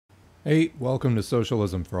Hey, welcome to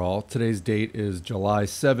Socialism for All. Today's date is July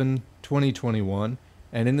 7, 2021,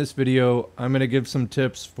 and in this video, I'm going to give some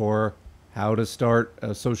tips for how to start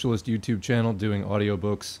a socialist YouTube channel doing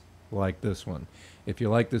audiobooks like this one. If you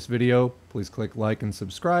like this video, please click like and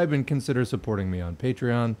subscribe and consider supporting me on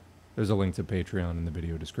Patreon. There's a link to Patreon in the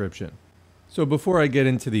video description. So before I get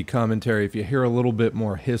into the commentary, if you hear a little bit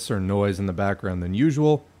more hiss or noise in the background than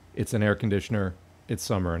usual, it's an air conditioner, it's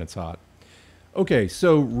summer and it's hot. Okay,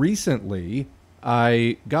 so recently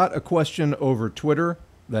I got a question over Twitter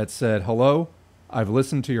that said, "Hello, I've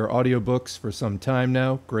listened to your audiobooks for some time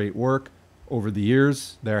now. Great work. Over the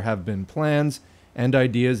years, there have been plans and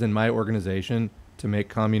ideas in my organization to make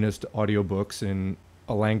communist audiobooks in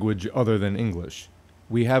a language other than English.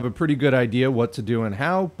 We have a pretty good idea what to do and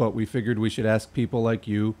how, but we figured we should ask people like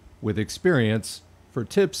you with experience for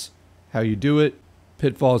tips, how you do it,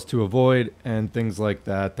 pitfalls to avoid, and things like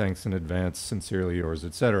that. Thanks in advance. Sincerely yours,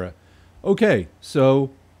 etc." Okay, so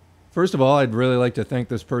first of all, I'd really like to thank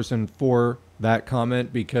this person for that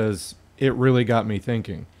comment because it really got me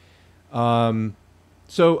thinking.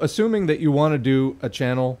 So assuming that you want to do a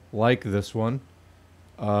channel like this one,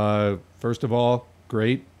 first of all,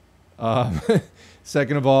 great.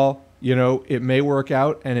 Second of all, it may work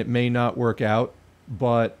out and it may not work out.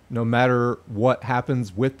 But no matter what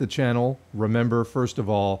happens with the channel, remember, first of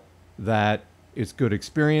all, that it's good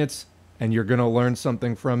experience and you're going to learn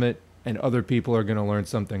something from it and other people are going to learn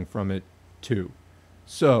something from it too.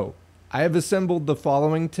 So I have assembled the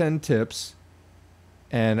following 10 tips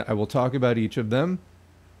and I will talk about each of them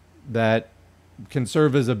that can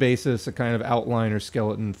serve as a basis, a kind of outline or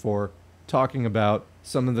skeleton for talking about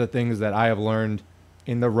some of the things that I have learned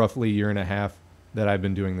in the roughly year and a half that I've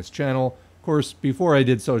been doing this channel. Of course, before I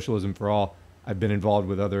did Socialism for All, I've been involved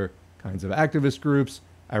with other kinds of activist groups.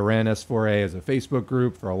 I ran S4A as a Facebook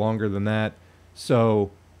group for longer than that. So,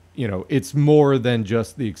 it's more than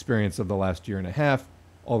just the experience of the last year and a half,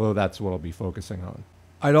 although that's what I'll be focusing on.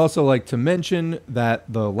 I'd also like to mention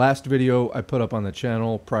that the last video I put up on the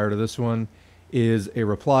channel prior to this one is a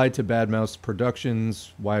reply to Bad Mouse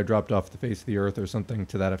Productions, Why I Dropped Off the Face of the Earth, or something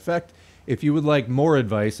to that effect. If you would like more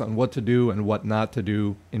advice on what to do and what not to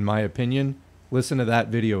do, in my opinion, listen to that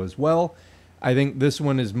video as well. I think this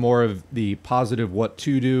one is more of the positive what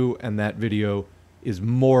to do, and that video is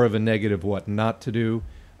more of a negative what not to do.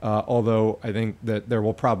 Although I think that there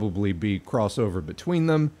will probably be crossover between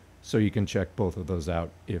them, so you can check both of those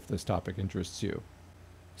out if this topic interests you.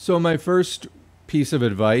 So my first piece of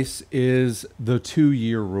advice is the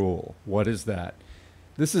 2-year rule. What is that?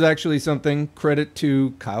 This is actually something, credit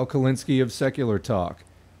to Kyle Kulinski of Secular Talk.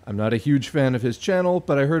 I'm not a huge fan of his channel,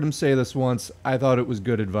 but I heard him say this once. I thought it was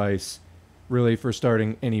good advice, really, for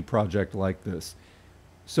starting any project like this.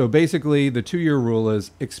 So basically, the 2-year rule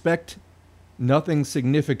is expect nothing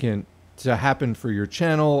significant to happen for your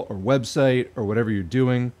channel or website or whatever you're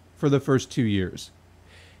doing for the first 2 years.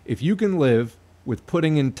 If you can live with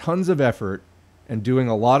putting in tons of effort and doing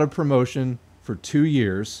a lot of promotion for 2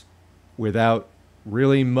 years without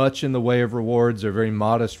really much in the way of rewards or very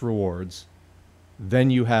modest rewards,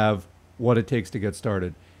 then you have what it takes to get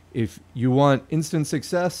started. If you want instant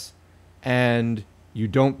success and you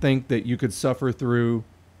don't think that you could suffer through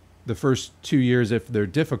the first 2 years if they're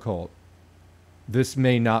difficult, this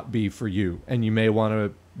may not be for you, and you may want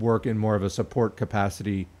to work in more of a support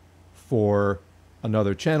capacity for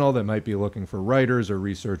another channel that might be looking for writers or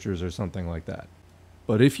researchers or something like that.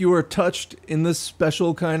 But if you are touched in this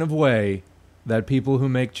special kind of way that people who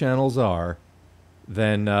make channels are,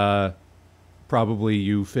 then probably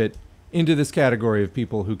you fit into this category of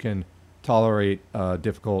people who can tolerate a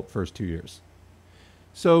difficult first 2 years.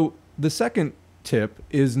 So the second tip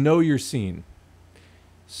is know your scene.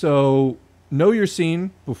 So know your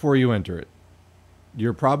scene before you enter it.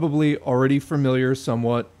 You're probably already familiar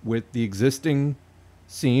somewhat with the existing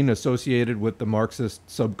scene associated with the Marxist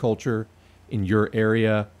subculture in your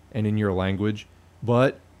area and in your language,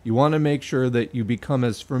 but you want to make sure that you become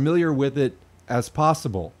as familiar with it as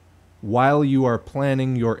possible while you are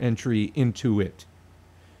planning your entry into it.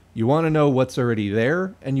 You want to know what's already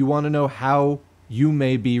there, and you want to know how you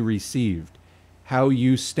may be received, how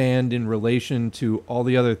you stand in relation to all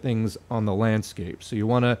the other things on the landscape. So you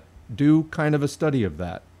want to do kind of a study of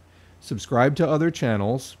that. Subscribe to other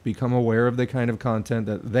channels, become aware of the kind of content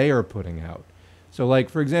that they are putting out. So like,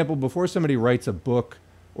 for example, before somebody writes a book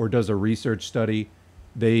or does a research study,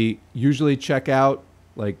 they usually check out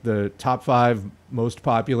like the top 5 most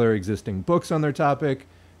popular existing books on their topic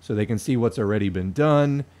so they can see what's already been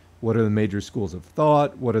done, what are the major schools of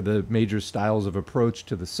thought, what are the major styles of approach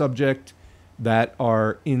to the subject that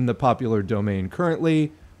are in the popular domain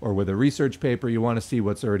currently, or with a research paper, you want to see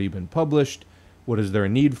what's already been published. What is there a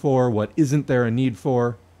need for? What isn't there a need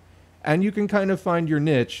for? And you can kind of find your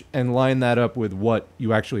niche and line that up with what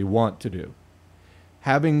you actually want to do.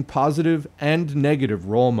 Having positive and negative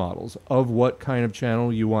role models of what kind of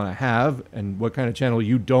channel you want to have and what kind of channel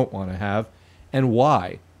you don't want to have, and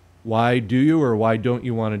why. Why do you or why don't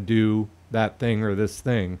you want to do that thing or this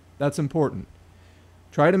thing? That's important.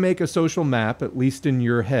 Try to make a social map, at least in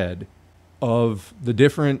your head, of the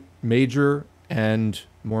different major and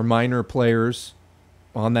more minor players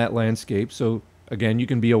on that landscape. So again, you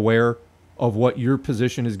can be aware of what your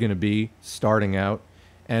position is going to be starting out.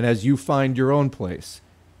 And as you find your own place,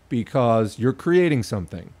 because you're creating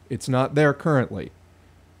something, it's not there currently.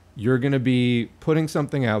 You're going to be putting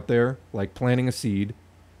something out there, like planting a seed,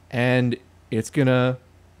 and it's going to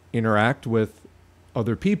interact with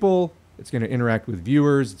other people. It's going to interact with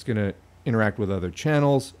viewers. It's going to interact with other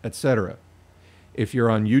channels, etc. If you're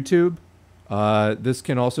on YouTube, this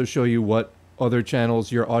can also show you what other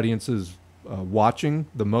channels your audience is watching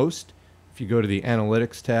the most. If you go to the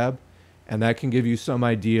Analytics tab, and that can give you some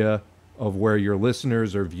idea of where your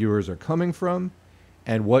listeners or viewers are coming from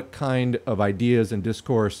and what kind of ideas and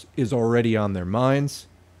discourse is already on their minds.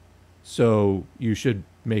 So you should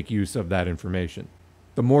make use of that information.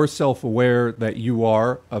 The more self-aware that you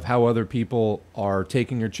are of how other people are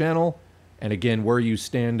taking your channel, and again, where you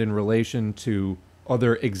stand in relation to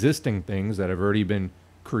other existing things that have already been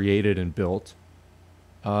created and built,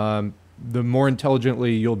 the more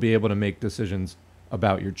intelligently you'll be able to make decisions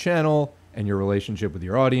about your channel and your relationship with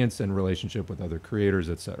your audience and relationship with other creators,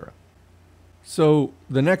 etc. So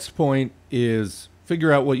the next point is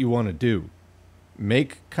figure out what you want to do.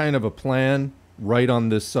 Make kind of a plan, write on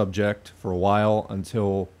this subject for a while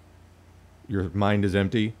until your mind is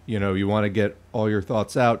empty. You know, you want to get all your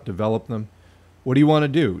thoughts out, develop them. What do you want to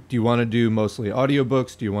do? Do you want to do mostly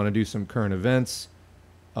audiobooks? Do you want to do some current events?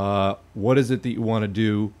 What is it that you want to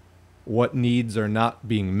do? What needs are not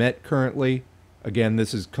being met currently? Again,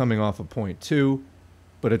 this is coming off of point 2,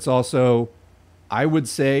 but it's also, I would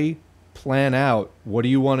say, plan out what do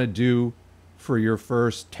you want to do for your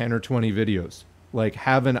first 10 or 20 videos. Like,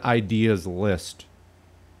 have an ideas list.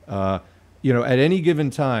 At any given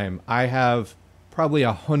time, I have probably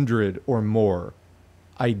 100 or more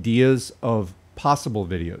ideas of possible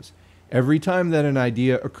videos. Every time that an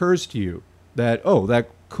idea occurs to you that, oh, that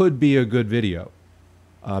could be a good video,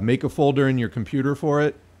 make a folder in your computer for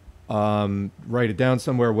it. Write it down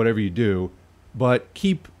somewhere, whatever you do, but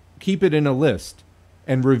keep it in a list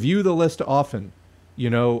and review the list often.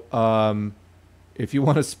 If you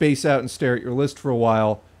want to space out and stare at your list for a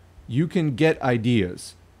while, you can get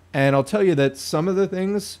ideas. And I'll tell you that some of the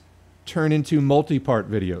things turn into multi-part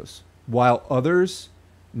videos, while others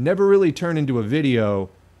never really turn into a video,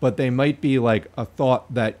 but they might be like a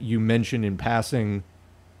thought that you mention in passing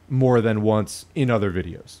more than once in other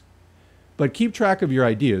videos. But keep track of your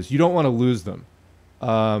ideas. You don't want to lose them.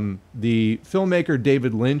 The filmmaker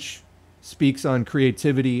David Lynch speaks on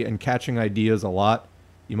creativity and catching ideas a lot.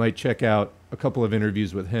 You might check out a couple of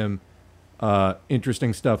interviews with him.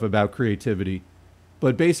 Interesting stuff about creativity.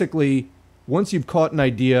 But basically, once you've caught an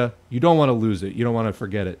idea, you don't want to lose it. You don't want to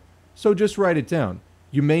forget it. So just write it down.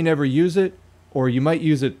 You may never use it, or you might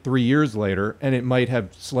use it 3 years later, and it might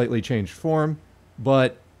have slightly changed form.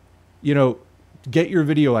 But, get your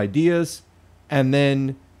video ideas and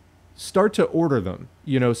then start to order them.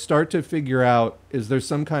 Start to figure out, is there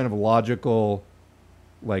some kind of logical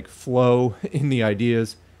flow in the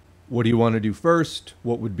ideas? What do you want to do first?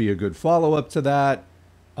 What would be a good follow-up to that?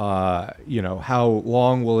 How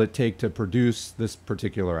long will it take to produce this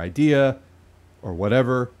particular idea or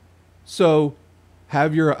whatever? So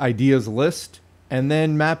have your ideas list and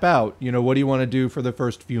then map out, what do you want to do for the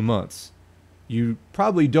first few months? You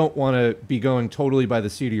probably don't want to be going totally by the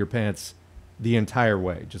seat of your pants the entire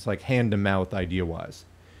way, just like hand to mouth idea-wise.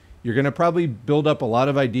 You're going to probably build up a lot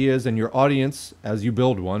of ideas, and your audience, as you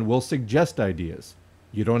build one, will suggest ideas.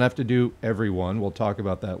 You don't have to do every one. We'll talk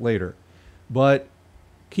about that later. But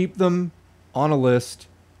keep them on a list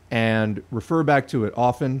and refer back to it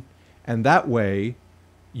often. And that way,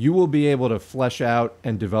 you will be able to flesh out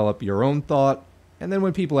and develop your own thought. And then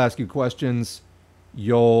when people ask you questions,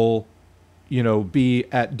 you'll, be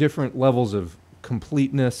at different levels of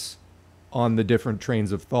completeness on the different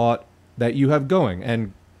trains of thought that you have going.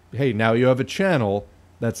 And hey, now you have a channel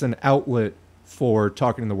that's an outlet for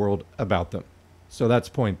talking to the world about them. So that's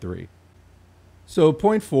point 3. So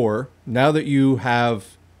point 4, now that you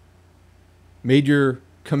have made your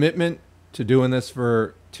commitment to doing this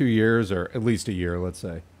for 2 years, or at least a year, let's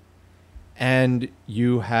say, and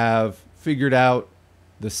you have figured out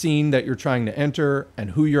the scene that you're trying to enter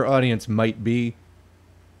and who your audience might be,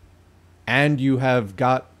 and you have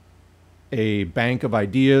got a bank of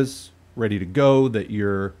ideas ready to go that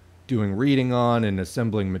you're doing reading on and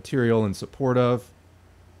assembling material in support of,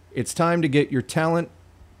 it's time to get your talent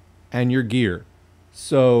and your gear.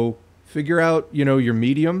 So figure out, your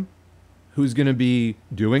medium, who's going to be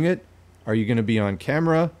doing it. Are you going to be on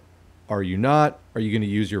camera? Are you not? Are you going to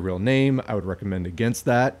use your real name? I would recommend against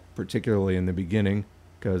that, particularly in the beginning,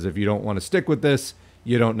 because if you don't want to stick with this,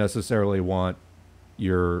 you don't necessarily want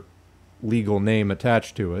your legal name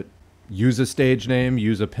attached to it. Use a stage name,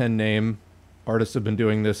 use a pen name. Artists have been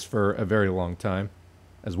doing this for a very long time,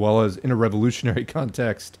 as well as in a revolutionary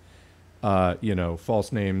context.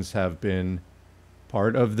 False names have been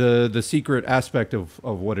part of the secret aspect of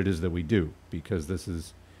what it is that we do, because this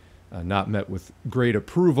is not met with great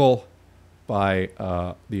approval by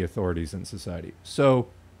the authorities in society. So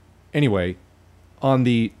anyway, on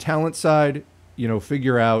the talent side,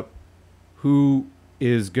 figure out who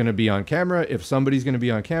is going to be on camera. If somebody's going to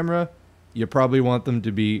be on camera, you probably want them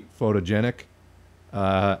to be photogenic,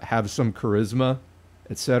 have some charisma,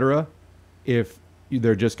 etc. If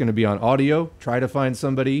they're just going to be on audio, try to find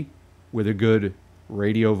somebody with a good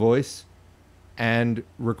radio voice and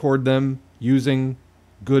record them using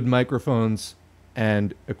good microphones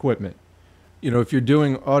and equipment. If you're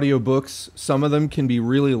doing audiobooks, some of them can be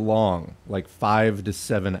really long, like 5 to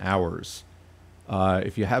 7 hours.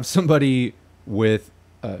 If you have somebody with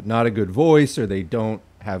not a good voice, or they don't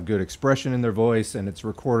have good expression in their voice and it's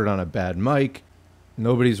recorded on a bad mic,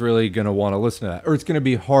 nobody's really going to want to listen to that. Or it's going to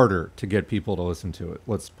be harder to get people to listen to it.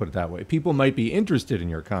 Let's put it that way. People might be interested in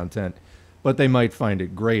your content, but they might find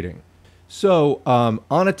it grating. So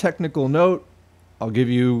on a technical note, I'll give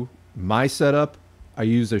you my setup. I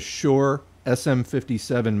use a Shure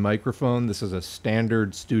SM57 microphone. This is a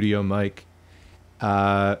standard studio mic.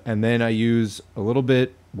 And then I use a little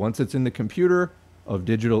bit, once it's in the computer, of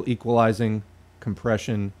digital equalizing,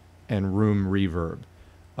 compression, and room reverb.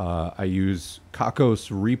 I use Kakos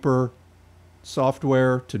Reaper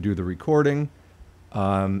software to do the recording.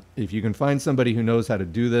 If you can find somebody who knows how to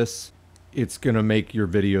do this, it's going to make your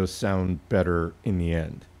videos sound better in the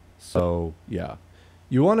end. So yeah,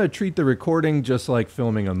 you want to treat the recording just like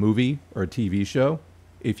filming a movie or a TV show.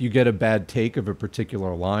 If you get a bad take of a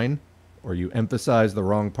particular line, or you emphasize the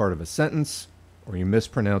wrong part of a sentence, or you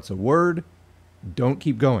mispronounce a word, don't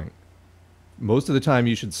keep going. Most of the time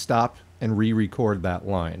you should stop and re-record that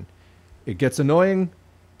line. It gets annoying,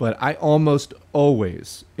 but I almost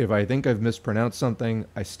always, if I think I've mispronounced something,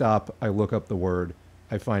 I stop, I look up the word,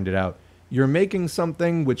 I find it out. You're making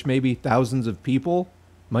something which maybe thousands of people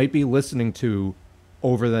might be listening to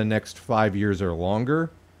over the next 5 years or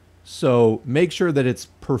longer. So make sure that it's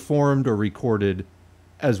performed or recorded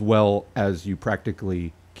as well as you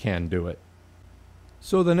practically can do it.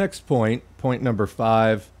 So the next point number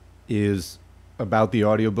 5, is about the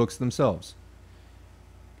audiobooks themselves.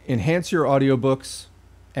 Enhance your audiobooks,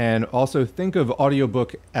 and also think of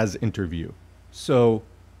audiobook as interview. So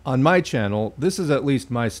on my channel, this is at least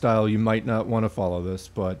my style. You might not want to follow this,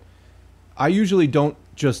 but I usually don't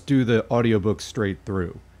just do the audiobook straight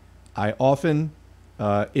through. I often,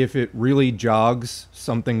 if it really jogs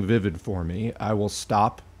something vivid for me, I will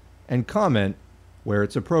stop and comment where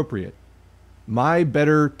it's appropriate. My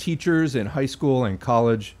better teachers in high school and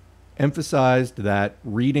college emphasized that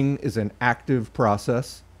reading is an active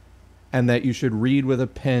process and that you should read with a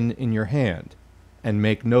pen in your hand and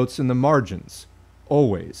make notes in the margins,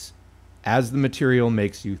 always, as the material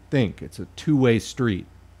makes you think. It's a two-way street.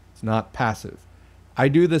 It's not passive. I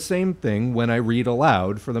do the same thing when I read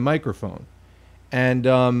aloud for the microphone.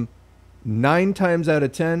 And 9 times out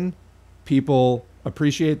of 10, people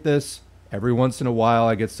appreciate this. Every once in a while,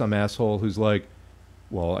 I get some asshole who's like,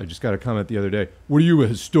 well, I just got a comment the other day. What are you, a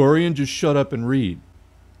historian? Just shut up and read.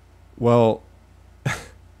 Well,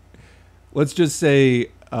 let's just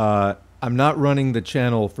say I'm not running the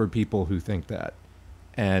channel for people who think that.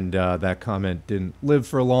 And that comment didn't live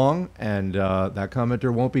for long, and that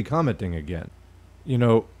commenter won't be commenting again. You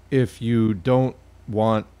know, if you don't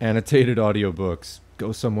want annotated audiobooks,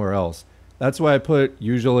 go somewhere else. That's why I put,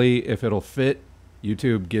 usually, if it'll fit,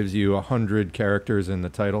 YouTube gives you 100 characters in the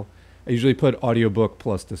title. I usually put audiobook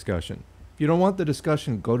plus discussion. If you don't want the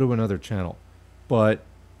discussion, go to another channel. But,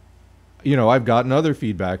 you know, I've gotten other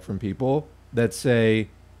feedback from people that say,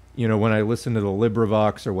 you know, when I listen to the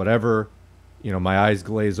LibriVox or whatever, you know, my eyes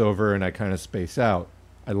glaze over and I kind of space out.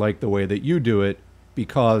 I like the way that you do it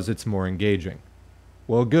because it's more engaging.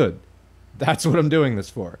 Well, good. That's what I'm doing this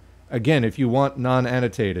for. Again, if you want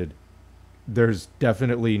non-annotated, there's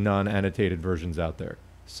definitely non-annotated versions out there.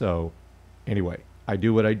 So anyway, I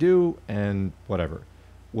do what I do, and whatever.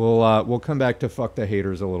 We'll come back to fuck the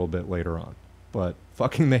haters a little bit later on. But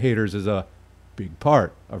fucking the haters is a big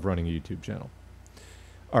part of running a YouTube channel.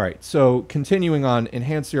 All right, so continuing on,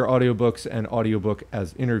 enhance your audiobooks and audiobook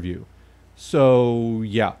as interview. So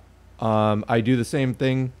yeah, I do the same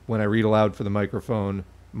thing when I read aloud for the microphone,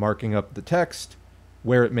 marking up the text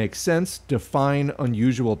where it makes sense, define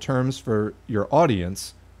unusual terms for your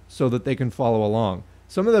audience so that they can follow along.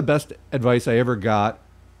 Some of the best advice I ever got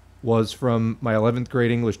was from my 11th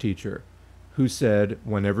grade English teacher, who said,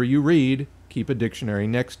 whenever you read, keep a dictionary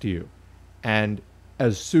next to you. And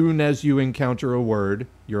as soon as you encounter a word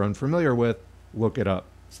you're unfamiliar with, look it up.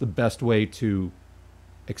 It's the best way to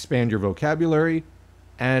expand your vocabulary,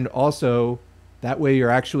 and also that way you're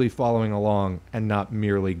actually following along and not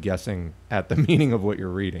merely guessing at the meaning of what you're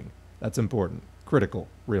reading. That's important. Critical,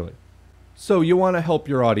 really. So you want to help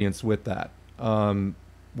your audience with that.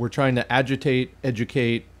 We're trying to agitate,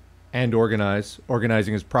 educate, and organize.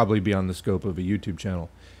 Organizing is probably beyond the scope of a YouTube channel.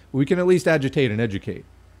 We can at least agitate and educate.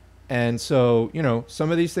 And so, you know, some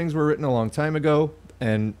of these things were written a long time ago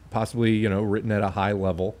and possibly, you know, written at a high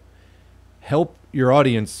level. Help your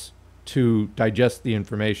audience to digest the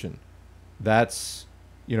information. That's,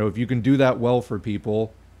 you know, if you can do that well for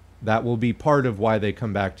people, that will be part of why they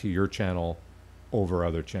come back to your channel over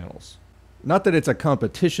other channels. Not that it's a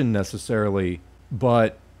competition necessarily,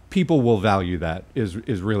 but people will value that is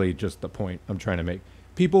really just the point I'm trying to make.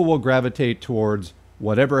 People will gravitate towards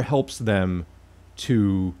whatever helps them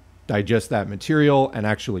to digest that material and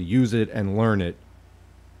actually use it and learn it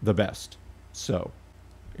the best. So,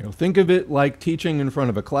 you know, think of it like teaching in front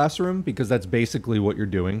of a classroom, because that's basically what you're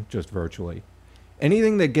doing, just virtually.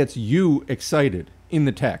 Anything that gets you excited in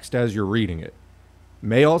the text as you're reading it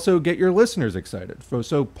may also get your listeners excited.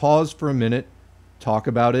 So pause for a minute, talk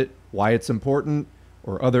about it, why it's important,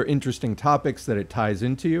 or other interesting topics that it ties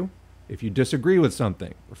into you. If you disagree with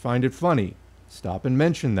something or find it funny, stop and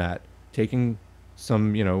mention that, taking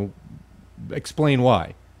some, you know, explain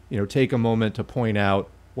why. You know, take a moment to point out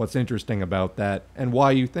what's interesting about that and why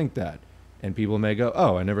you think that. And people may go,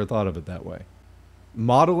 oh, I never thought of it that way.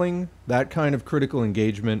 Modeling that kind of critical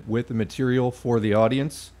engagement with the material for the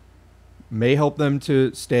audience may help them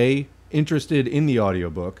to stay interested in the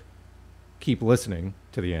audiobook, keep listening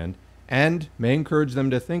to the end, and may encourage them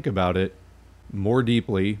to think about it more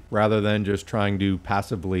deeply rather than just trying to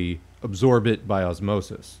passively absorb it by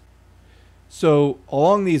osmosis. So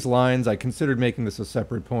along these lines, I considered making this a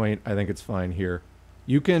separate point. I think it's fine here.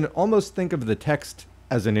 You can almost think of the text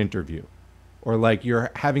as an interview, or like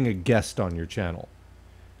you're having a guest on your channel.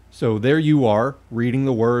 So there you are, reading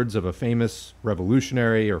the words of a famous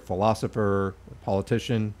revolutionary or philosopher or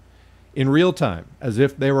politician in real time, as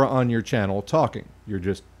if they were on your channel talking. You're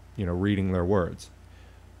just, you know, reading their words.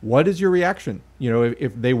 What is your reaction? You know,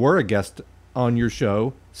 if they were a guest on your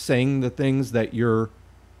show, saying the things that you're,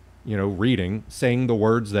 you know, reading, saying the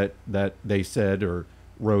words that they said or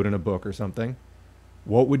wrote in a book or something,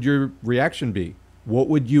 what would your reaction be? What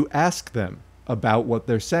would you ask them about what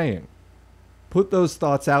they're saying? Put those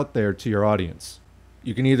thoughts out there to your audience.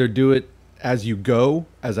 You can either do it as you go,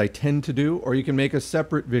 as I tend to do, or you can make a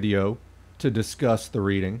separate video to discuss the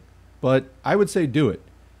reading. But I would say do it.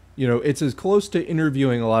 You know, it's as close to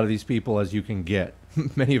interviewing a lot of these people as you can get.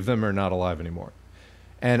 Many of them are not alive anymore.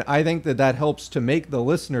 And I think that that helps to make the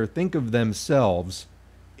listener think of themselves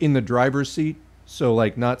in the driver's seat. So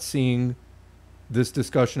like not seeing this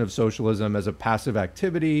discussion of socialism as a passive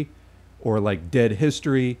activity or like dead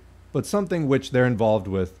history, but something which they're involved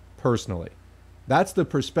with personally. That's the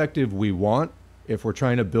perspective we want if we're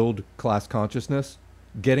trying to build class consciousness,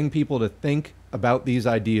 getting people to think about these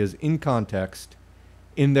ideas in context,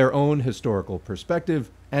 in their own historical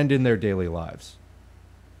perspective, and in their daily lives.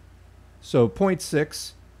 So point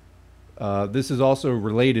 6, this is also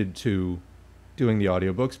related to doing the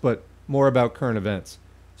audiobooks, but more about current events.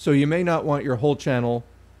 So you may not want your whole channel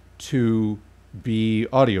to be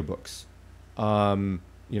audiobooks.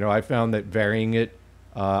 You know, I found that varying it,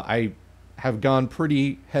 I have gone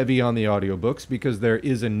pretty heavy on the audiobooks because there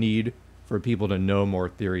is a need for people to know more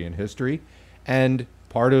theory and history. And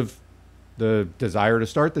part of the desire to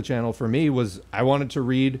start the channel for me was I wanted to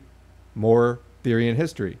read more theory and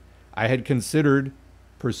history. I had considered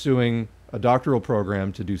pursuing a doctoral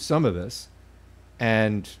program to do some of this,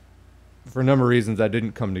 and for a number of reasons that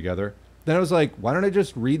didn't come together. Then I was like, why don't I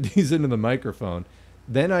just read these into the microphone?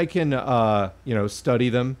 Then I can, you know, study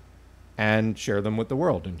them and share them with the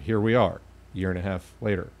world. And here we are, a year and a half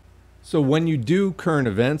later. So when you do current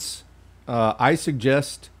events, I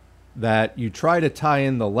suggest that you try to tie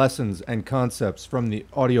in the lessons and concepts from the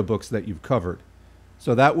audiobooks that you've covered.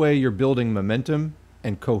 So that way you're building momentum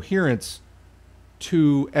and coherence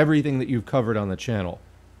to everything that you've covered on the channel.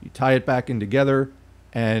 You tie it back in together,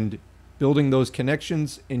 and building those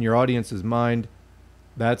connections in your audience's mind,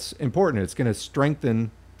 that's important. It's going to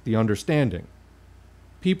strengthen the understanding.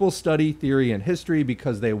 People study theory and history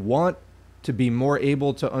because they want to be more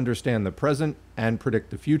able to understand the present and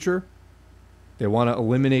predict the future. They want to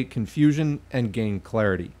eliminate confusion and gain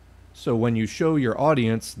clarity. So when you show your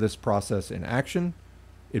audience this process in action,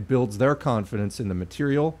 it builds their confidence in the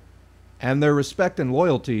material and their respect and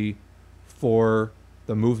loyalty for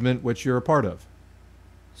the movement which you're a part of.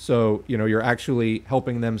 So, you're actually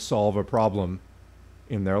helping them solve a problem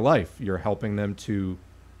in their life. You're helping them to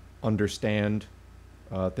understand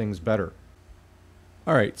things better.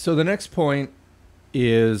 All right, so the next point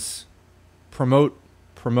is promote,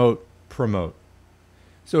 promote, promote.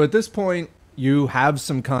 So at this point, you have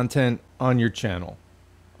some content on your channel.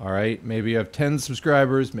 All right, maybe you have 10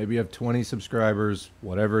 subscribers, maybe you have 20 subscribers,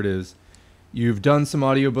 whatever it is. You've done some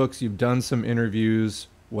audiobooks, you've done some interviews,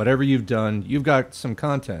 whatever you've done, you've got some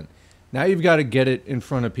content. Now you've got to get it in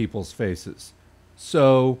front of people's faces.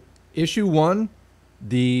 So issue 1,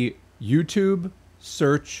 the YouTube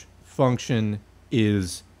search function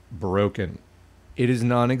is broken. It is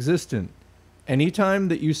non-existent. Anytime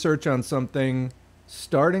that you search on something,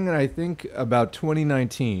 starting in, I think, about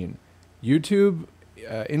 2019, YouTube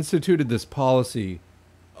instituted this policy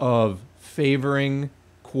of favoring,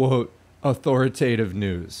 quote, authoritative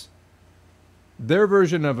news. Their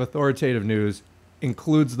version of authoritative news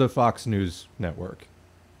includes the Fox News network.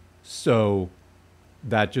 So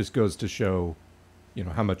that just goes to show,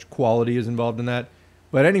 how much quality is involved in that.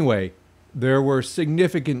 But anyway, there were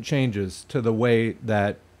significant changes to the way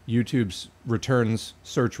that YouTube returns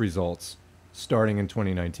search results starting in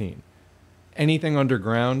 2019. Anything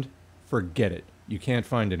underground, forget it. You can't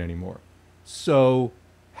find it anymore. So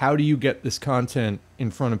how do you get this content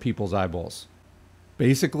in front of people's eyeballs?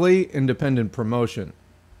 Basically, independent promotion.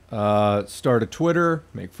 Start a Twitter,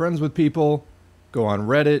 make friends with people, go on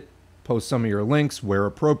Reddit, post some of your links where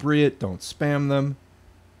appropriate, don't spam them.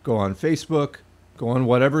 Go on Facebook, go on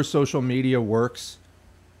whatever social media works,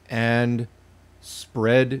 and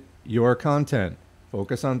spread your content.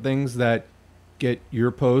 Focus on things that get your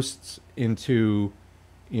posts into,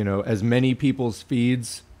 as many people's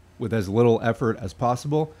feeds with as little effort as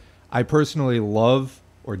possible. I personally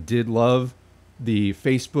did love the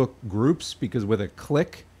Facebook groups, because with a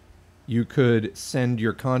click, you could send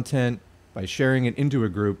your content by sharing it into a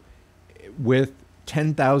group with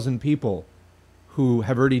 10,000 people who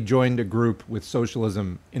have already joined a group with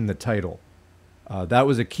socialism in the title. That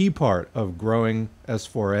was a key part of growing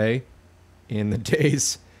S4A in the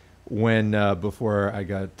days when before I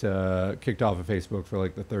got kicked off of Facebook for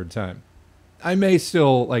like the 3rd time. I may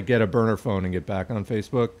still get a burner phone and get back on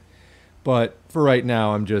Facebook, but for right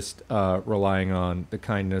now, I'm just relying on the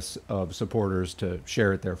kindness of supporters to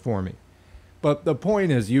share it there for me. But the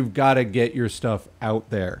point is, you've got to get your stuff out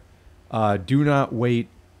there. Do not wait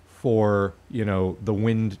for, the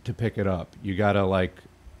wind to pick it up. You got to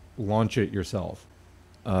launch it yourself.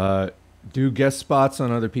 Do guest spots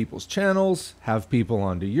on other people's channels. Have people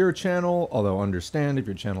onto your channel, although understand if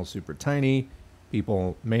your channel's super tiny,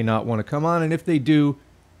 people may not want to come on. And if they do,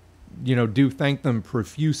 do thank them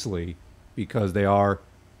profusely, because they are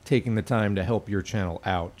taking the time to help your channel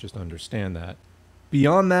out. Just understand that.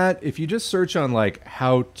 Beyond that, if you just search on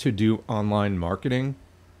how to do online marketing,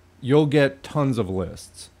 you'll get tons of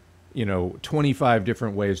lists, 25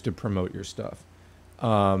 different ways to promote your stuff.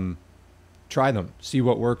 Try them, see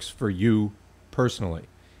what works for you personally.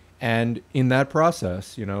 And in that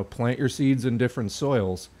process, plant your seeds in different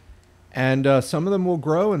soils, and some of them will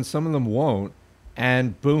grow and some of them won't.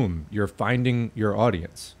 And boom, you're finding your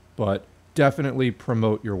audience. But definitely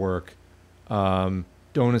promote your work. Don't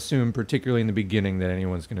assume, particularly in the beginning, that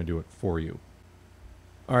anyone's going to do it for you.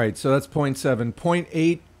 All right, so that's point 7. Point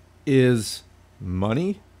 8 is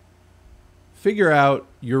money. Figure out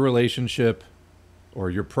your relationship or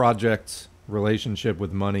your project's relationship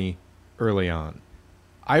with money early on.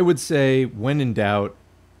 I would say, when in doubt,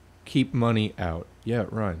 keep money out. Yeah,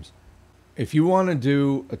 it rhymes. If you want to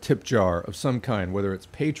do a tip jar of some kind, whether it's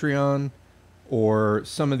Patreon or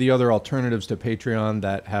some of the other alternatives to Patreon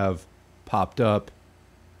that have popped up,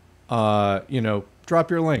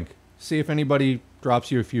 drop your link. See if anybody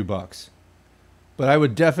drops you a few bucks. But I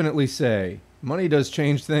would definitely say, money does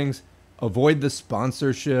change things. Avoid the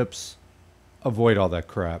sponsorships. Avoid all that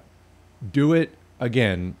crap. Do it,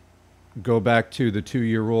 again, go back to the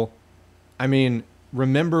 2-year rule. I mean,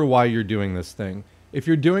 remember why you're doing this thing. If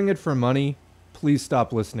you're doing it for money, please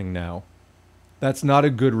stop listening now. That's not a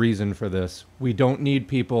good reason for this. We don't need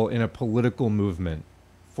people in a political movement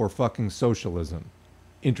for fucking socialism,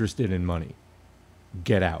 interested in money,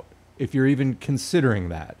 get out. If you're even considering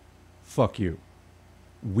that, fuck you.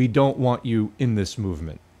 We don't want you in this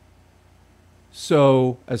movement.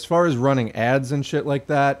 So as far as running ads and shit like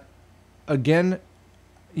that, again,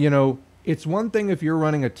 you know, it's one thing if you're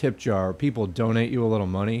running a tip jar, people donate you a little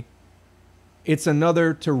money. It's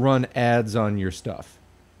another to run ads on your stuff.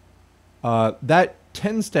 That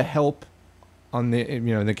tends to help on the, you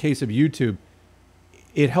know, in the case of YouTube,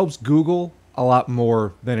 it helps Google a lot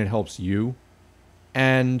more than it helps you.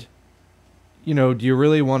 And, you know, do you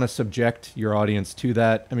really want to subject your audience to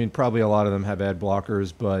that? I mean, probably a lot of them have ad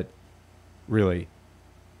blockers, but really,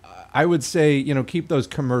 I would say, you know, keep those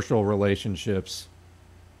commercial relationships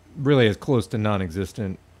really as close to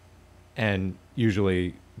non-existent, and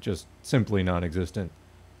usually just simply non-existent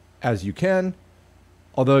as you can.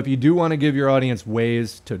 Although if you do want to give your audience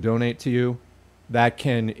ways to donate to you, that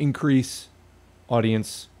can increase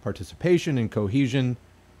audience participation and cohesion,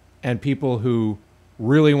 and people who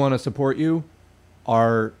really want to support you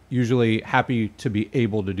are usually happy to be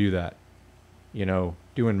able to do that. You know,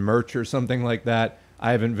 doing merch or something like that.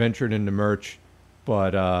 I haven't ventured into merch,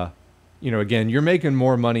 but you know, again, you're making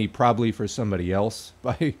more money probably for somebody else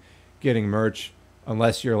by getting merch,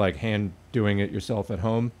 unless you're like hand doing it yourself at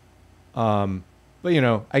home. But you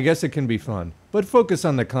know, I guess it can be fun. But focus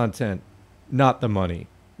on the content, not the money.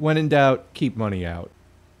 When in doubt, keep money out.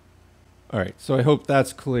 All right, so I hope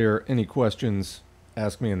that's clear. Any questions,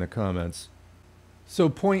 ask me in the comments. So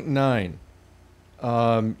point 9,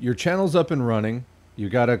 your channel's up and running. You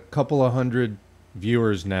got a couple of hundred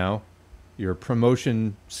viewers now. Your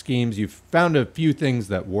promotion schemes, you've found a few things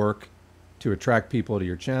that work to attract people to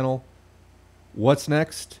your channel. What's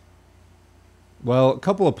next? Well, a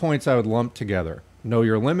couple of points I would lump together. Know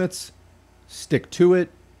your limits, stick to it,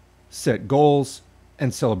 set goals,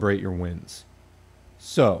 and celebrate your wins.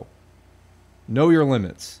 So, know your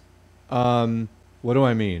limits. What do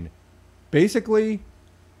I mean? Basically,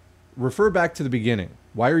 refer back to the beginning.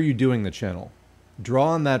 Why are you doing the channel? Draw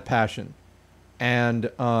on that passion. And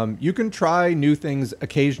you can try new things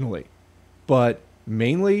occasionally, but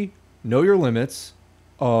mainly know your limits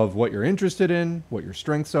of what you're interested in, what your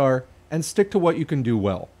strengths are, and stick to what you can do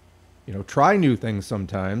well. You know, try new things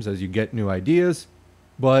sometimes as you get new ideas,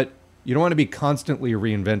 but you don't want to be constantly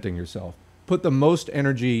reinventing yourself. Put the most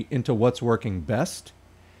energy into what's working best,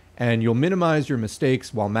 and you'll minimize your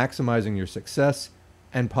mistakes while maximizing your success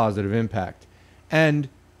and positive impact. And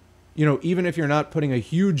you know, even if you're not putting a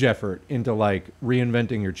huge effort into like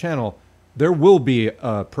reinventing your channel, there will be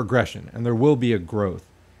a progression and there will be a growth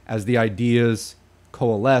as the ideas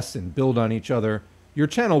coalesce and build on each other. Your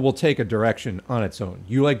channel will take a direction on its own.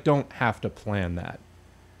 You like don't have to plan that.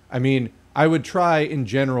 I mean, I would try in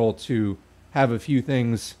general to have a few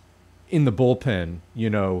things in the bullpen, you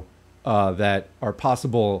know, that are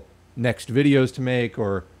possible next videos to make,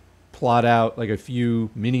 or plot out like a few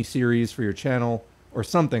mini series for your channel or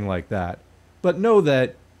something like that. But know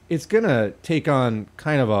that it's gonna take on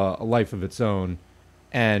kind of a life of its own,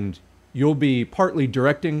 and you'll be partly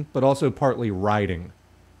directing, but also partly riding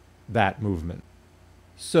that movement.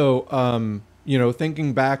 So, you know,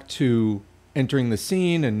 thinking back to entering the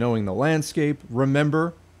scene and knowing the landscape,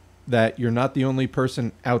 remember that you're not the only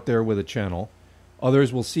person out there with a channel.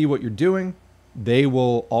 Others will see what you're doing. They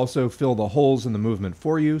will also fill the holes in the movement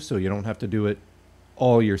for you, so you don't have to do it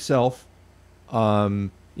all yourself.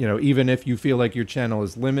 You know, even if you feel like your channel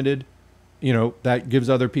is limited, you know, that gives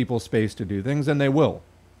other people space to do things, and they will.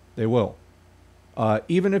 They will.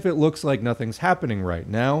 Even if it looks like nothing's happening right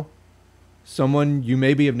now, someone you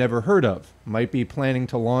maybe have never heard of might be planning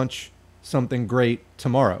to launch something great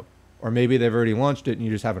tomorrow. Or maybe they've already launched it and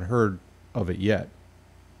you just haven't heard of it yet.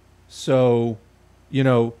 So, you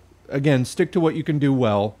know, again, stick to what you can do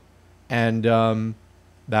well, and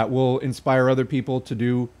that will inspire other people to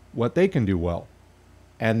do what they can do well.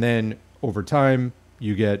 And then over time,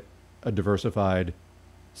 you get a diversified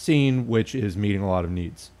scene, which is meeting a lot of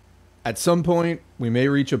needs. At some point, we may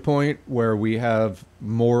reach a point where we have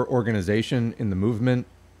more organization in the movement,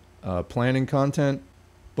 planning content,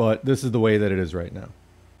 but this is the way that it is right now.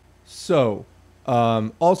 So,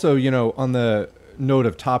 also, you know, on the note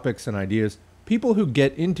of topics and ideas, people who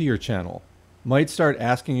get into your channel might start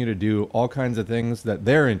asking you to do all kinds of things that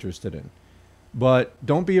they're interested in. But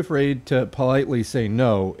don't be afraid to politely say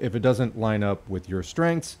no if it doesn't line up with your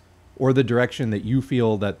strengths or the direction that you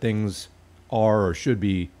feel that things are or should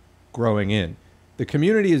be growing in. The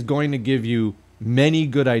community is going to give you many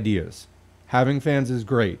good ideas. Having fans is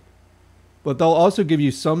great, but they'll also give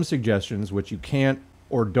you some suggestions which you can't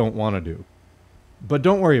or don't want to do. But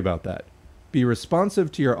don't worry about that. Be responsive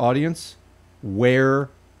to your audience where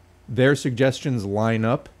their suggestions line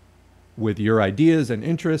up with your ideas and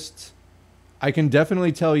interests, I can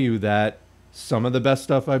definitely tell you that some of the best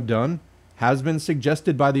stuff I've done has been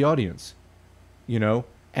suggested by the audience, you know,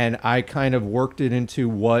 and I kind of worked it into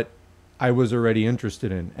what I was already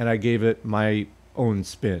interested in, and I gave it my own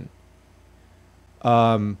spin.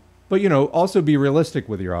 But, you know, also be realistic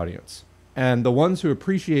with your audience. And the ones who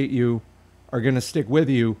appreciate you are going to stick with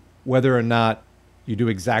you whether or not you do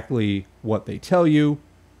exactly what they tell you.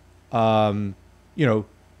 You know,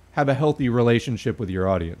 have a healthy relationship with your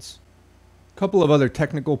audience. A couple of other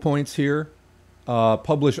technical points here.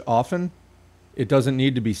 Publish often. It doesn't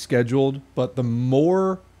need to be scheduled, but the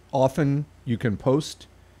more often you can post,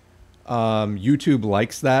 YouTube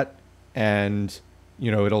likes that, and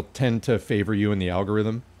you know, it'll tend to favor you in the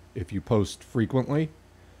algorithm if you post frequently.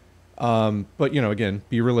 But you know, again,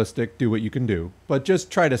 be realistic, do what you can do, but just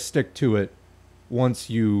try to stick to it once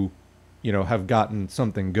you know, have gotten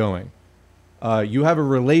something going. You have a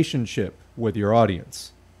relationship with your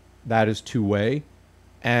audience. That is two-way.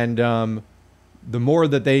 And the more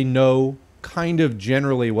that they know kind of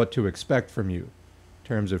generally what to expect from you in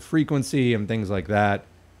terms of frequency and things like that,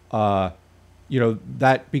 you know,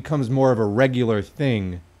 that becomes more of a regular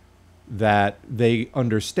thing that they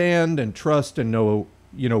understand and trust and know,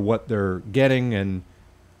 you know, what they're getting, and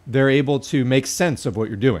they're able to make sense of what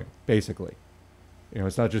you're doing, basically. You know,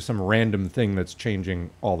 it's not just some random thing that's changing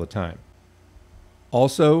all the time.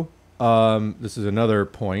 Also, this is another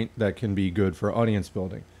point that can be good for audience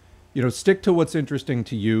building. You know, stick to what's interesting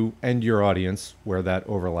to you and your audience where that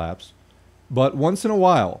overlaps. But once in a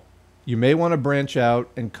while, you may want to branch out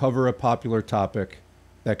and cover a popular topic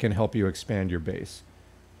that can help you expand your base.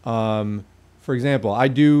 For example, I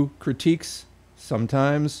do critiques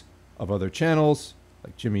sometimes of other channels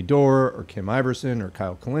like Jimmy Dore or Kim Iverson or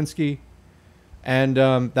Kyle Kalinske. And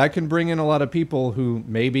that can bring in a lot of people who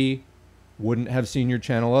maybe wouldn't have seen your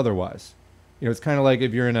channel otherwise. You know, it's kind of like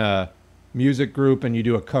if you're in a music group and you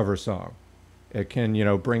do a cover song. It can, you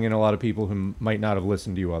know, bring in a lot of people who might not have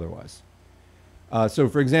listened to you otherwise. So,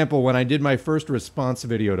 for example, when I did my first response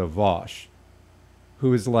video to Vosh,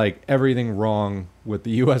 who is like everything wrong with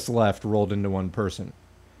the US left rolled into one person,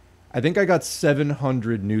 I think I got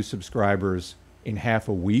 700 new subscribers in half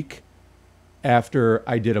a week after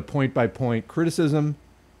I did a point-by-point criticism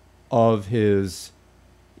of his,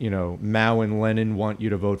 you know, Mao and Lenin want you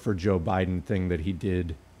to vote for Joe Biden thing that he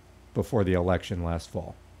did before the election last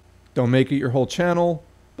fall. Don't make it your whole channel,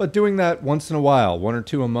 but doing that once in a while, 1 or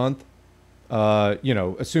 2 a month, you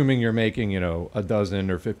know, assuming you're making, you know, a dozen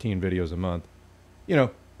or 15 videos a month, you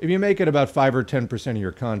know, if you make it about 5 or 10% of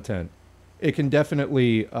your content, it can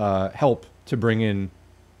definitely help to bring in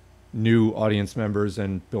new audience members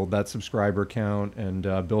and build that subscriber count and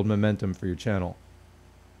build momentum for your channel.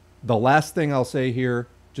 The last thing I'll say here,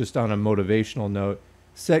 just on a motivational note,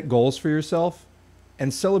 set goals for yourself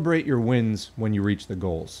and celebrate your wins when you reach the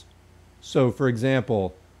goals. So, for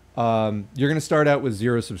example, you're going to start out with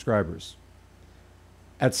 0 subscribers.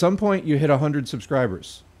 At some point, you hit 100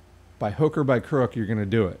 subscribers. By hook or by crook, you're going to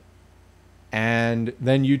do it. And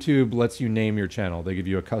then YouTube lets you name your channel. They give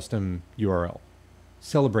you a custom URL.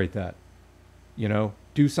 Celebrate that. You know,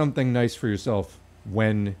 do something nice for yourself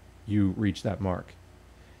when you reach that mark.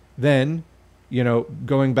 Then, you know,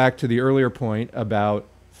 going back to the earlier point about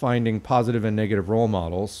finding positive and negative role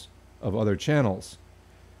models of other channels,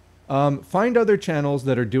 find other channels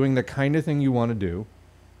that are doing the kind of thing you want to do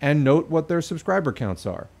and note what their subscriber counts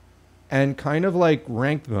are and kind of like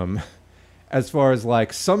rank them as far as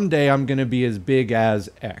like, someday I'm going to be as big as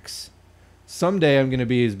X. Someday I'm going to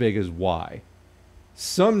be as big as Y.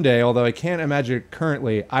 Someday, although I can't imagine it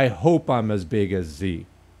currently, I hope I'm as big as Z.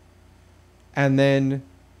 And then,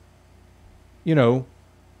 you know,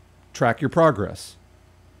 track your progress.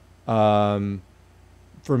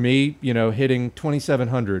 For me, you know, hitting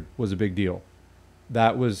 2,700 was a big deal.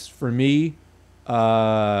 That was, for me,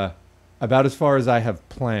 about as far as I have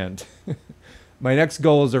planned. My next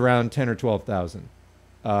goal is around 10 or 12,000.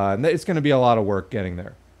 And it's going to be a lot of work getting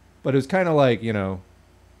there. But it was kind of like, you know,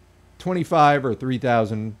 25 or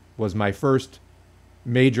 3,000 was my first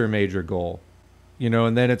major goal. You know,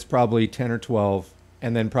 and then it's probably 10 or 12,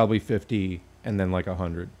 and then probably 50, and then like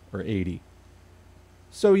 100 or 80.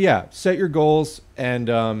 So yeah, set your goals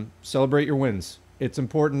and celebrate your wins. It's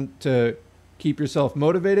important to keep yourself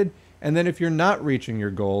motivated. And then if you're not reaching your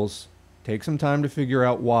goals, take some time to figure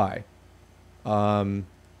out why.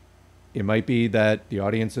 It might be that the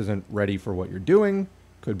audience isn't ready for what you're doing.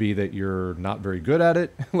 Could be that you're not very good at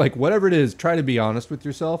it. Like whatever it is, try to be honest with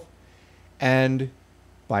yourself. And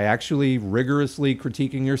by actually rigorously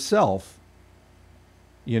critiquing yourself,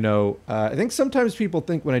 I think sometimes people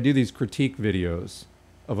think when I do these critique videos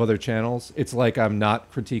of other channels, it's like I'm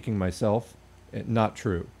not critiquing myself. Not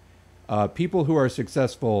true. People who are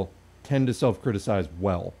successful tend to self-criticize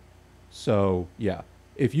well. So, yeah,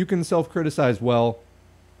 if you can self-criticize well,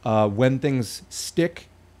 when things stick,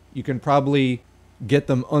 you can probably get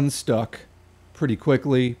them unstuck pretty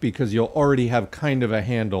quickly because you'll already have kind of a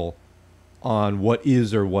handle on what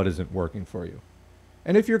is or what isn't working for you.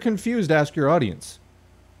 And if you're confused, ask your audience.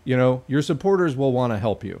 Your supporters will want to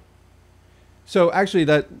help you. So actually,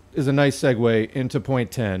 that is a nice segue into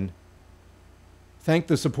point 10. Thank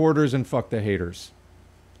the supporters and fuck the haters.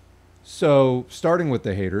 So starting with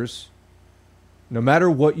the haters, no matter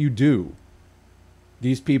what you do,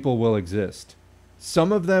 these people will exist.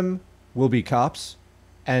 Some of them will be cops,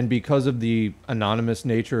 and because of the anonymous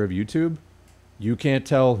nature of YouTube, you can't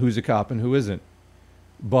tell who's a cop and who isn't.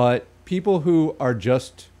 But people who are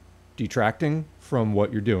just detracting from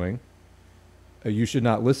what you're doing, you should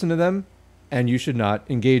not listen to them, and you should not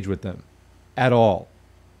engage with them at all.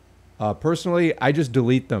 Personally, I just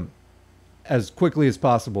delete them as quickly as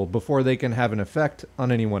possible before they can have an effect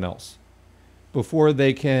on anyone else. Before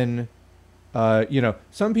they can,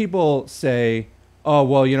 some people say, oh,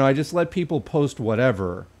 well, I just let people post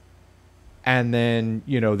whatever, and then,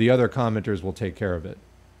 the other commenters will take care of it.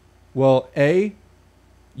 Well, A,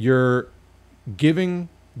 you're giving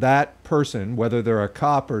that person, whether they're a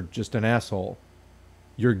cop or just an asshole,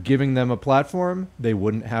 you're giving them a platform they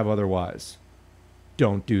wouldn't have otherwise.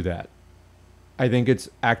 Don't do that. I think it's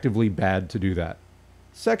actively bad to do that.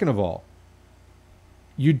 Second of all,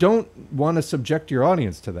 you don't want to subject your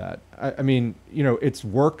audience to that. I mean, it's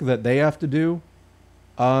work that they have to do.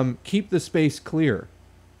 Keep the space clear.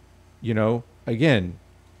 Again,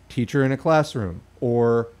 teacher in a classroom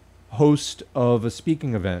or host of a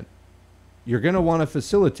speaking event. You're going to want to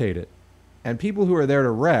facilitate it. And people who are there to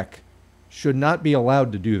wreck should not be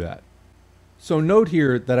allowed to do that. So note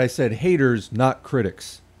here that I said haters, not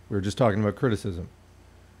critics. We were just talking about criticism.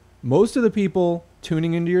 Most of the people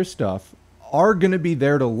tuning into your stuff are going to be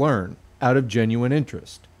there to learn out of genuine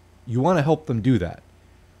interest. You want to help them do that.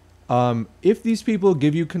 If these people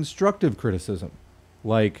give you constructive criticism,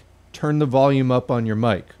 like turn the volume up on your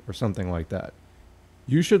mic or something like that,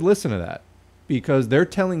 you should listen to that because they're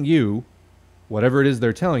telling you whatever it is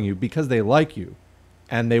they're telling you because they like you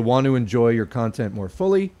and they want to enjoy your content more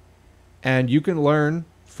fully, and you can learn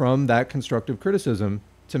from that constructive criticism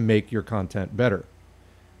to make your content better.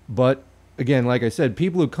 But again, like I said,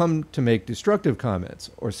 people who come to make destructive comments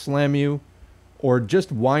or slam you or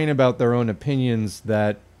just whine about their own opinions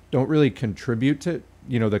that don't really contribute to,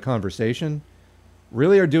 the conversation,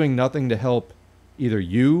 really are doing nothing to help either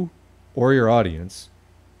you or your audience.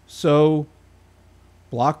 So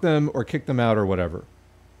block them or kick them out or whatever.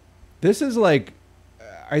 This is like,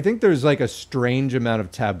 I think there's like a strange amount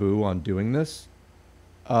of taboo on doing this.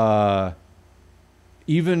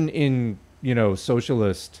 Even in,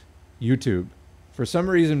 socialist YouTube, for some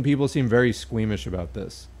reason, people seem very squeamish about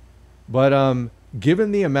this. But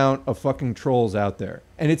given the amount of fucking trolls out there,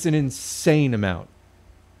 and it's an insane amount,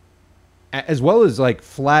 as well as like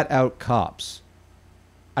flat out cops,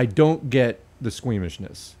 I don't get the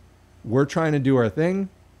squeamishness. We're trying to do our thing.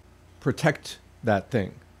 Protect that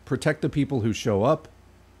thing. Protect the people who show up.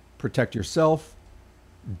 Protect yourself.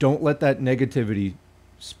 Don't let that negativity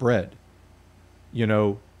spread.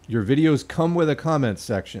 Your videos come with a comments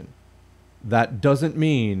section. That doesn't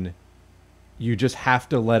mean you just have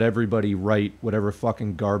to let everybody write whatever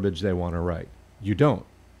fucking garbage they want to write. You don't.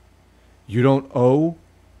 You don't owe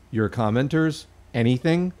your commenters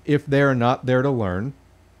anything if they're not there to learn.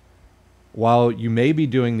 While you may be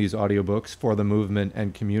doing these audiobooks for the movement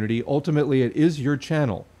and community, ultimately it is your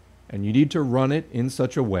channel, and you need to run it in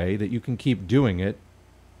such a way that you can keep doing it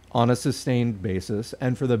on a sustained basis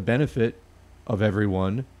and for the benefit of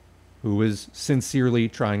everyone who is sincerely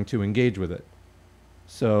trying to engage with it.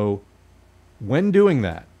 So when doing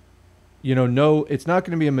that, no, it's not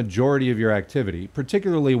going to be a majority of your activity,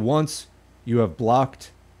 particularly once you have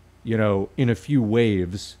blocked, in a few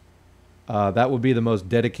waves. That would be the most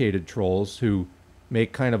dedicated trolls who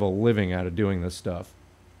make kind of a living out of doing this stuff.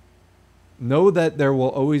 Know that there will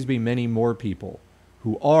always be many more people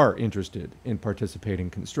who are interested in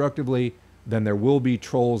participating constructively than there will be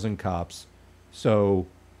trolls and cops. So,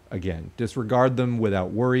 again, disregard them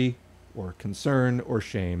without worry or concern or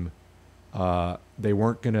shame. They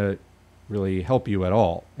weren't going to really help you at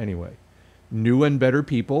all anyway. New and better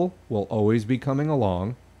people will always be coming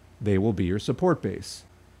along. They will be your support base.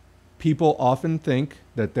 People often think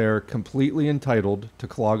that they're completely entitled to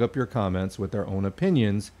clog up your comments with their own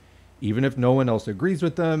opinions, even if no one else agrees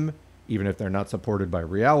with them, even if they're not supported by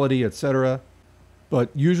reality, etc. But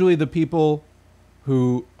usually the people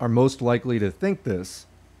who are most likely to think this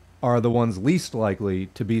are the ones least likely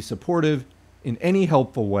to be supportive in any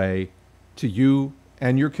helpful way to you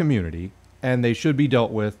and your community, and they should be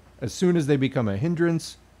dealt with as soon as they become a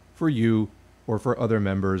hindrance for you or for other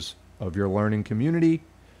members of your learning community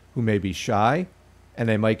who may be shy, and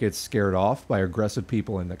they might get scared off by aggressive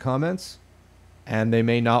people in the comments, and they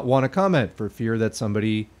may not want to comment for fear that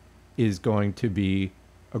somebody is going to be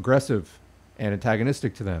aggressive and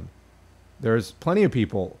antagonistic to them. There's plenty of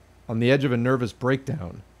people on the edge of a nervous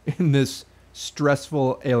breakdown in this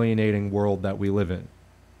stressful, alienating world that we live in.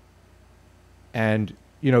 And,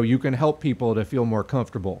 you can help people to feel more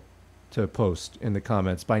comfortable to post in the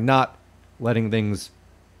comments by not letting things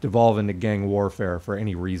devolve into gang warfare for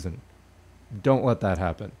any reason. Don't let that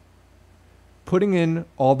happen. Putting in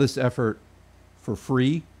all this effort for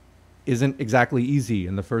free isn't exactly easy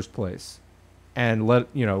in the first place. And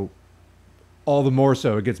all the more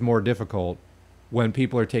so, it gets more difficult when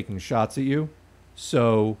people are taking shots at you.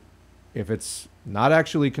 So if it's not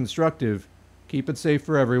actually constructive, keep it safe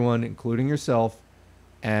for everyone, including yourself.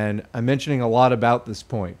 And I'm mentioning a lot about this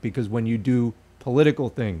point because when you do political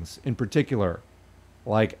things in particular,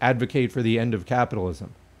 like advocate for the end of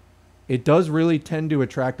capitalism, it does really tend to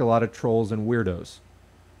attract a lot of trolls and weirdos.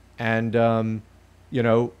 And,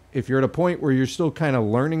 if you're at a point where you're still kind of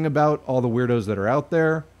learning about all the weirdos that are out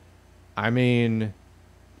there, run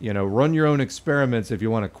your own experiments if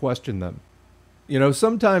you want to question them.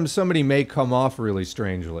 Sometimes somebody may come off really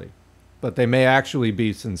strangely, but they may actually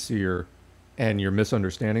be sincere and you're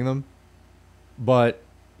misunderstanding them. But,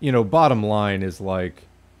 bottom line is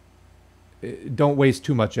don't waste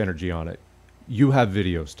too much energy on it. You have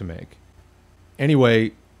videos to make.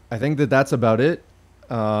 Anyway, I think that's about it.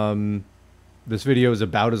 This video is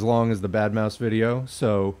about as long as the Bad Mouse video,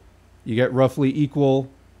 so you get roughly equal,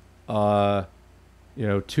 2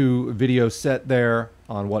 video set there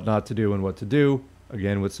on what not to do and what to do,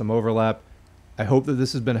 again with some overlap. I hope that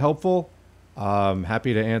this has been helpful. I'm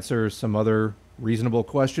happy to answer some other reasonable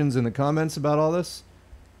questions in the comments about all this.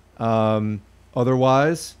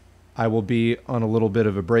 Otherwise, I will be on a little bit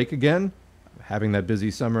of a break again, having that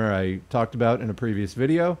busy summer I talked about in a previous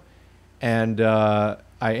video. And I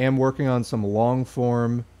am working on some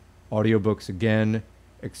long-form audiobooks again.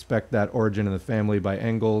 Expect that Origin of the Family by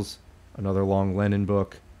Engels, another long Lenin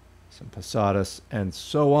book, some Posadas, and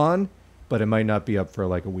so on. But it might not be up for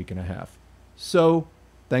like a week and a half. So,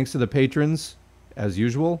 thanks to the patrons, as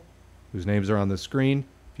usual, whose names are on the screen.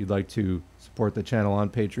 If you'd like to support the channel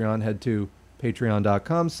on Patreon, head to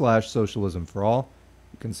patreon.com/socialismforall.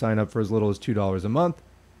 You can sign up for as little as $2 a month.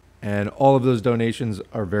 And all of those donations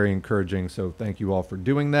are very encouraging, so thank you all for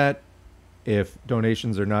doing that. If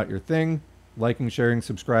donations are not your thing, liking, sharing,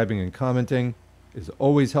 subscribing, and commenting is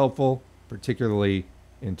always helpful, particularly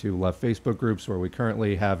into left Facebook groups where we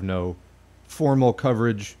currently have no formal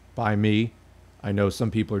coverage by me. I know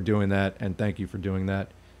some people are doing that, and thank you for doing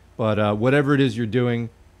that. But whatever it is you're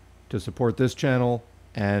doing to support this channel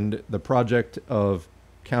and the project of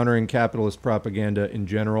countering capitalist propaganda in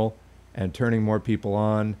general and turning more people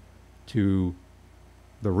on to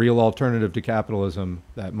the real alternative to capitalism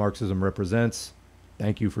that Marxism represents,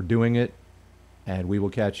 thank you for doing it, and we will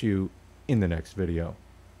catch you in the next video.